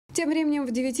Тем временем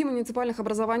в 9 муниципальных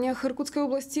образованиях Иркутской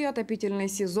области отопительный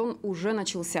сезон уже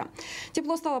начался.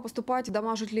 Тепло стало поступать в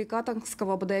дома жителей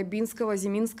Катангского, Бодайбинского,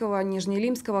 Зиминского,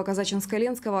 Нижнеилимского,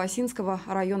 Казачинско-Ленского, Осинского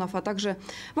районов, а также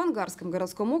в Ангарском,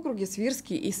 городском округе,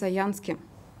 Свирске и Саянске.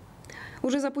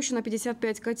 Уже запущено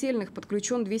 55 котельных,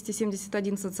 подключен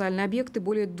 271 социальный объект и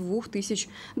более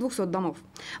 2200 домов.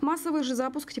 Массовый же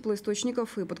запуск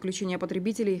теплоисточников и подключение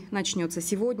потребителей начнется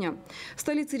сегодня. В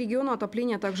столице региона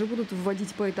отопление также будут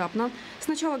вводить поэтапно.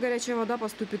 Сначала горячая вода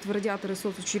поступит в радиаторы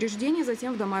соцучреждений,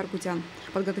 затем в дома иркутян.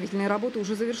 Подготовительные работы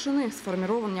уже завершены,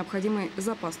 сформирован необходимый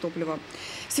запас топлива.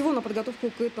 Всего на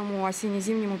подготовку к этому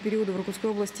осенне-зимнему периоду в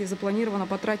Иркутской области запланировано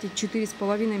потратить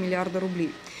 4,5 миллиарда рублей.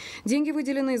 Деньги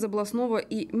выделены из областного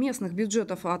и местных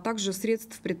бюджетов, а также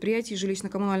средств предприятий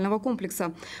жилищно-коммунального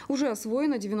комплекса. Уже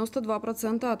освоено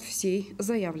 92% от всей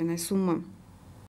заявленной суммы.